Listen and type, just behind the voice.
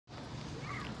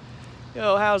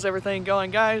Yo, how's everything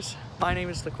going, guys? My name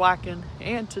is the Quacken,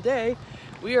 and today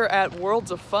we are at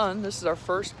Worlds of Fun. This is our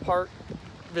first park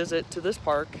visit to this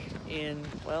park in,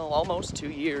 well, almost 2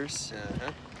 years.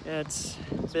 It's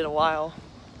been a while.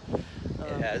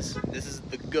 It has. This is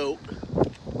the GOAT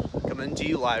coming to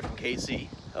you live from KC.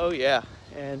 Oh yeah,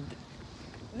 and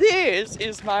this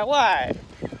is my wife.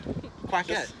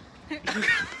 Quackette.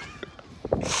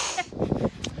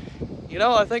 You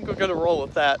know, I think we're gonna roll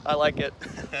with that. I like it.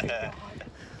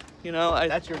 You know,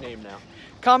 That's your name now.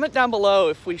 Comment down below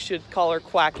if we should call her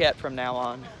Quackette from now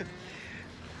on.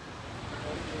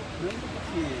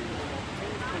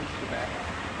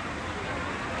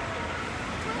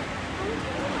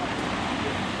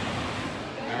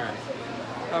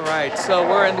 Alright, so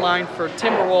we're in line for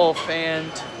Timberwolf,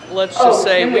 and let's just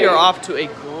say we are off to a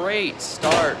great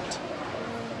start.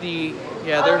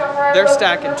 They're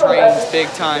stacking trains big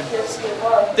time.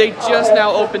 They just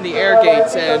now opened the air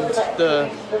gates and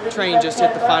the train just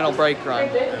hit the final brake run.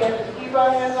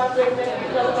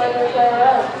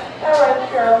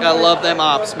 I love them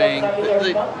ops, man.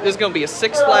 This is going to be a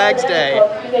Six Flags day.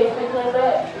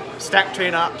 Stack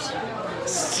train ops.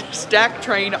 Stack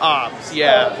train ops.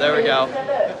 Yeah, there we go.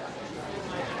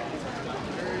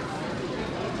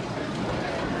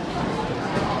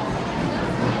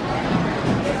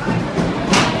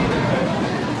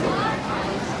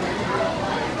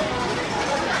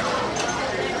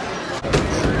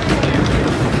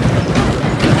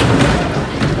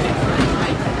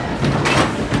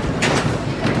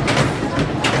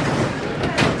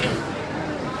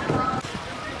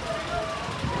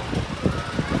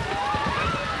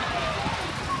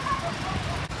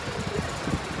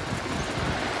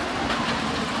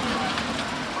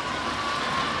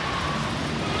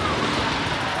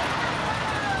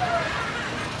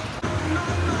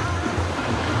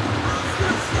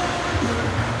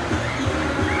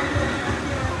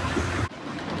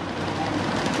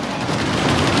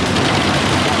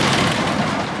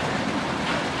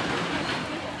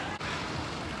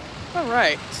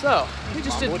 Alright, so we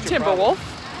just did Timberwolf,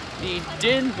 the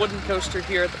Din wooden coaster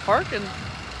here at the park, and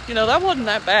you know, that wasn't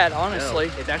that bad, honestly.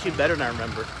 No, it's actually better than I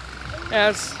remember. Yeah,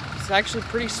 it's actually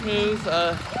pretty smooth.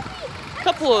 A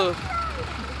couple of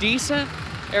decent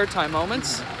airtime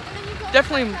moments.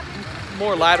 Definitely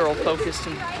more lateral focused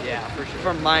Yeah, for sure.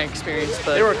 from my experience.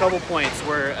 But There were a couple points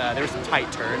where there were some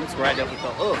tight turns where I definitely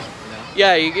felt, oh, you know.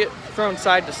 yeah, you get thrown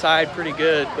side to side pretty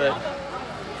good, but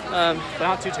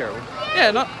not too terrible.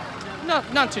 yeah,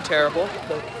 not too terrible.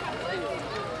 But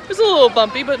it was a little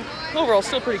bumpy, but overall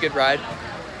still pretty good ride.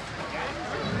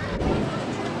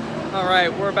 All right,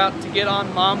 we're about to get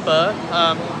on Mamba.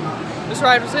 This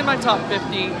ride was in my top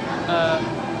 50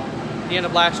 at the end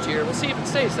of last year. We'll see if it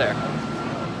stays there.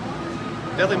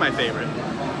 Definitely my favorite.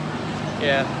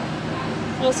 Yeah,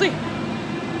 we'll see.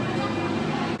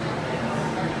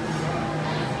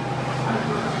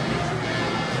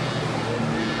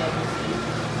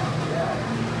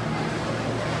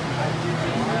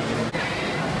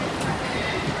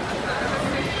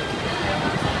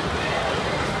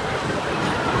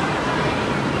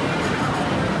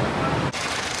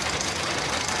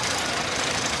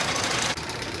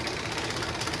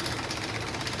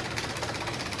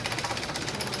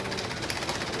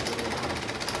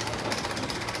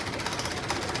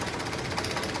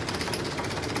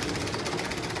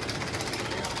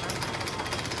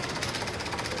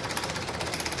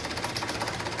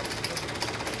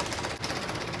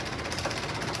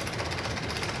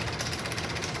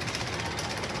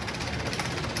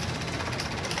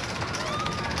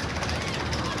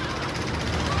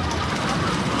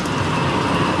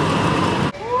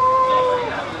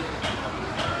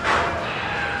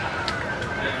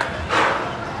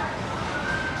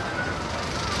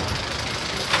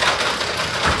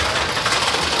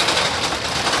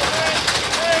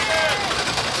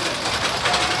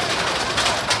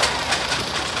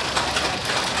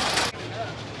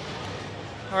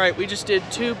 Alright, we just did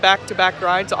 2 back-to-back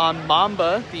rides on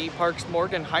Mamba, the park's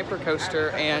Morgan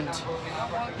hypercoaster, and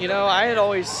you know, I had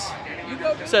always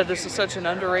said this is such an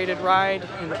underrated ride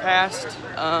in the past.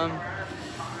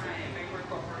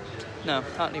 No,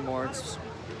 not anymore. It's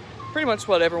pretty much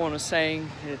what everyone was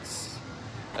saying. It's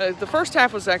the first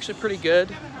half was actually pretty good.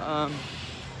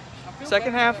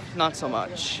 Second half, not so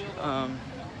much.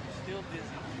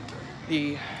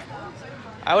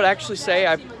 I would actually say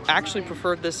I actually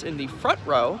preferred this in the front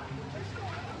row.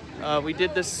 We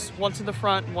did this once in the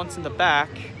front, once in the back.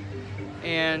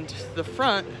 And the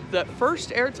front, that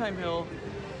first airtime hill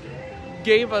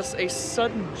gave us a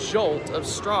sudden jolt of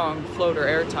strong floater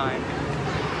airtime.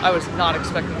 I was not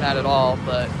expecting that at all,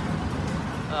 but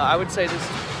I would say this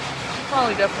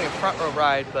probably definitely a front row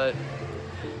ride, but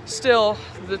still,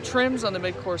 the trims on the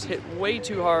mid-course hit way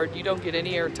too hard. You don't get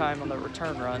any airtime on the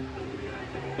return run,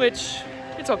 which,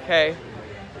 it's okay.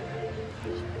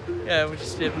 Yeah, we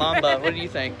just did Mamba. What do you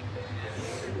think?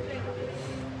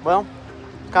 Well,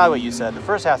 kind of what you said. The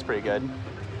first half's pretty good.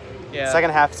 Yeah. The second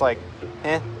half's like,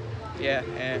 eh. Yeah,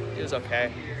 it was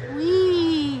okay.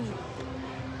 Whee!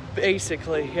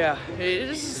 Basically, yeah. It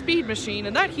is a speed machine,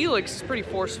 and that helix is pretty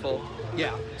forceful.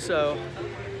 Yeah. So,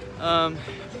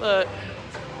 but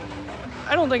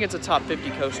I don't think it's a top 50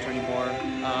 coaster anymore.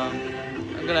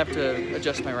 I'm gonna have to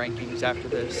adjust my rankings after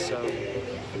this, so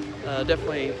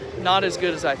definitely not as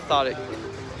good as I thought it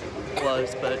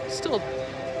was, but still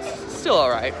all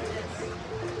right.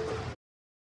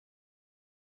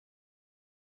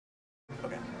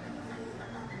 Okay.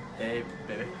 Hey,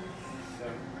 baby.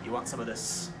 You want some of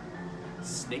this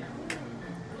snake?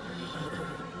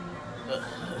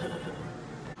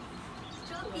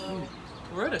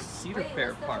 We're at a Cedar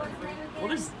Fair park.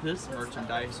 What is this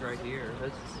merchandise right here?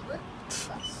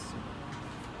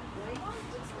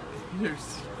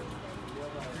 There's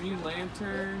Green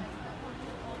Lantern,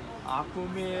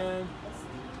 Aquaman,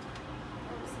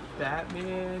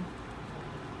 Batman.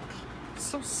 It's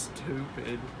so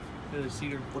stupid. The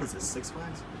Cedar. What is this, Six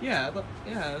Flags? Yeah,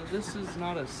 this is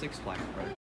not a Six Flags park.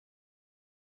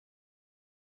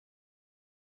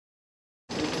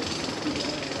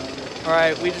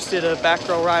 Alright, we just did a back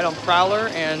row ride on Prowler,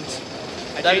 and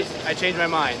I changed my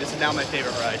mind. This is now my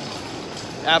favorite ride.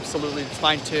 Absolutely, it's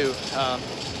mine too.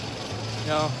 You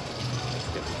know,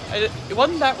 it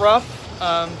wasn't that rough.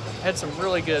 Had some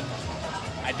really good.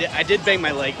 I did bang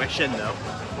my leg, my shin though.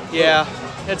 Yeah,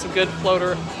 had some good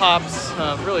floater hops.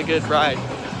 Really good ride.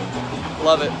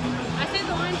 Love it. I think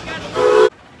the line's got it.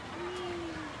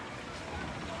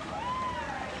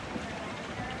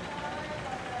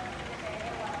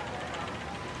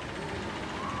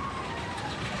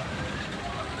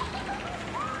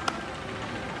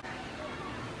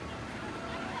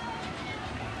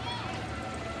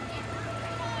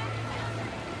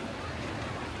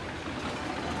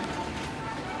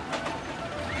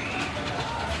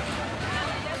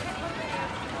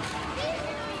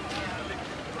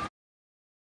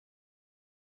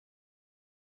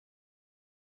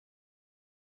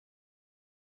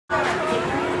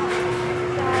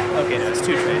 Okay, no, it's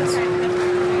two trains.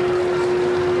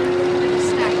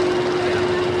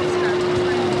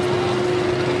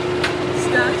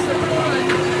 Stacks of fun.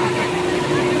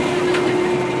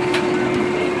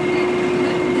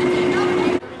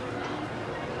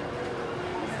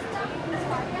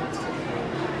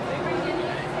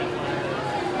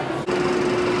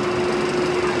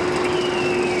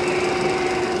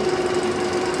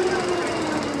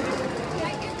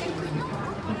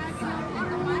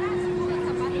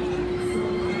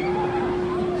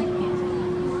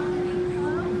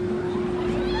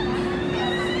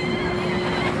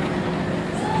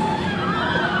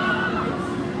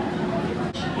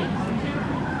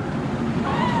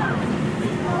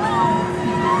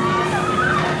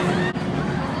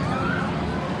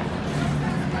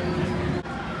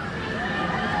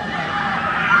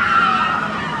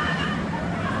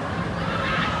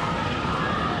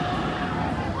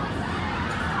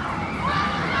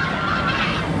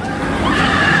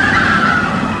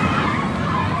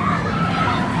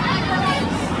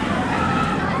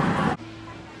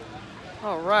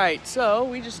 Alright, so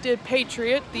we just did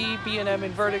Patriot, the B&M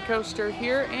inverted coaster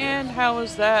here, and how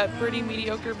was that? Pretty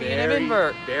mediocre B&M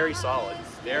invert. Very solid.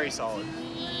 Very solid.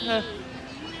 It's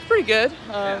pretty good.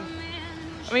 I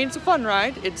mean, it's a fun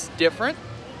ride. It's different.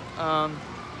 Again.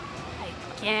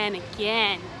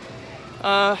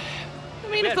 I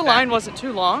mean, if the line wasn't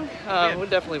too long, we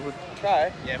definitely would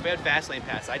try. Yeah, if we had fast lane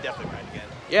pass, I'd definitely ride again.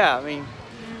 Yeah, I mean,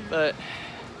 but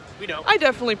We don't. I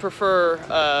definitely prefer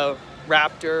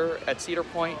Raptor at Cedar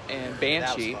Point and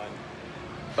Banshee That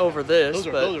was over this.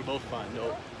 fun. but Those are both fun.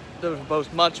 those are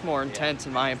both much more intense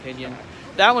in my opinion.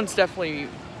 That one's definitely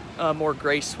more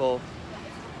graceful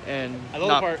and I love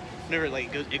the part whenever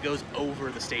it goes over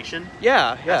the station.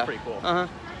 Yeah. That's pretty cool.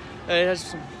 It has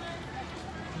some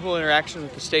cool interaction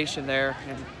with the station there,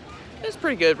 and it's a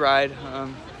pretty good ride.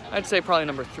 I'd say probably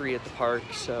number 3 at the park.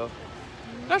 So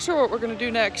not sure what we're gonna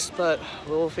do next, but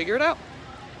we'll figure it out.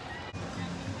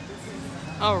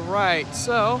 All right,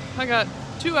 so I got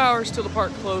 2 hours till the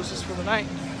park closes for the night,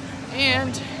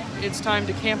 and it's time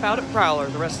to camp out at Prowler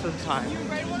the rest of the time.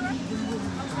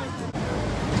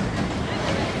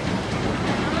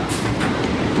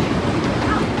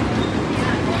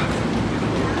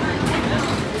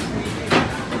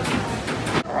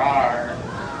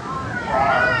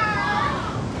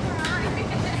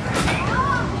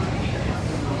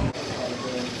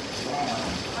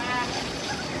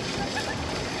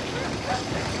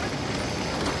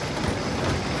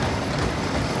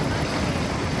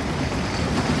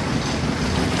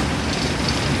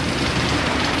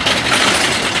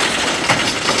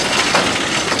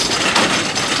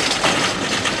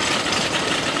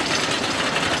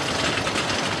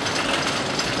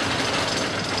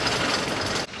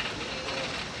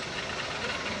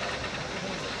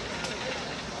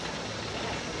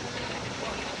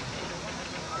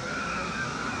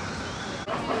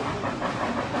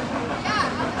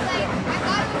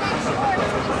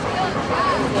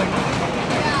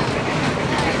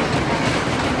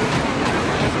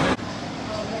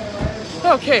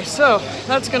 Okay, so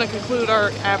that's going to conclude our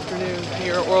afternoon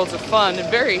here at Worlds of Fun. A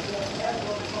very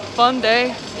fun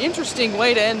day. Interesting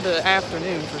way to end the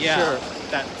afternoon for sure.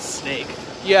 That snake.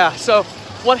 Yeah, so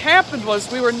what happened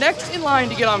was we were next in line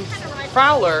to get on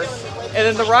Prowler, and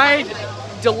then the ride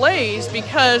delays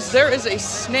because there is a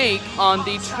snake on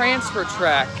the transfer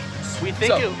track. We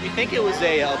think it was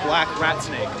a black rat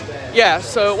snake. Yeah,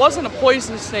 so it wasn't a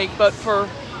poisonous snake, but for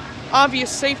obvious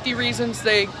safety reasons,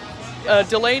 they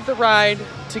delayed the ride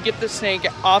to get the snake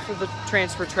off of the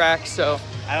transfer track. So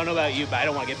I don't know about you, but I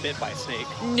don't want to get bit by a snake.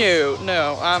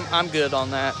 No, I'm good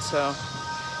on that. So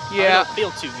yeah, I don't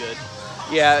feel too good.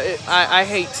 Yeah, I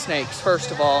hate snakes. First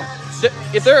of all,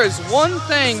 if there is one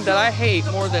thing that I hate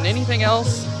more than anything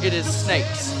else, it is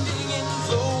snakes.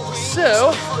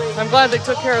 So I'm glad they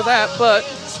took care of that. But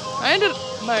I ended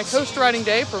my coaster riding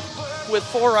day with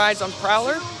 4 rides on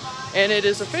Prowler, and it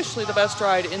is officially the best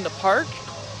ride in the park.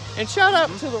 And shout out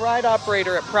to the ride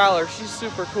operator at Prowler. She's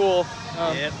super cool.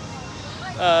 Yep.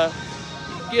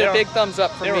 Get a big thumbs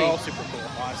up from me. They were all super cool,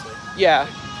 honestly. Yeah.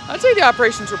 I'd say the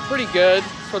operations were pretty good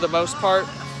for the most part.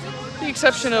 The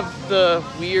exception of the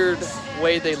weird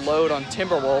way they load on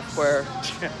Timberwolf, where,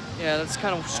 yeah, that's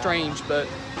kind of strange, but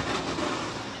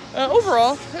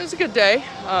overall, it was a good day.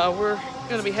 We're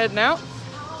going to be heading out.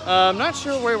 I'm not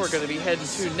sure where we're going to be heading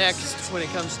to next when it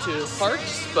comes to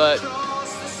parks, but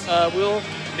we'll...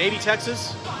 Maybe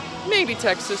Texas? Maybe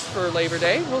Texas for Labor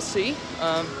Day. We'll see.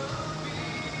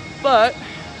 But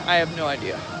I have no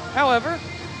idea. However,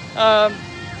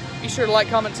 be sure to like,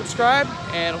 comment, subscribe,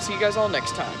 and I'll see you guys all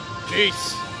next time.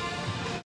 Peace.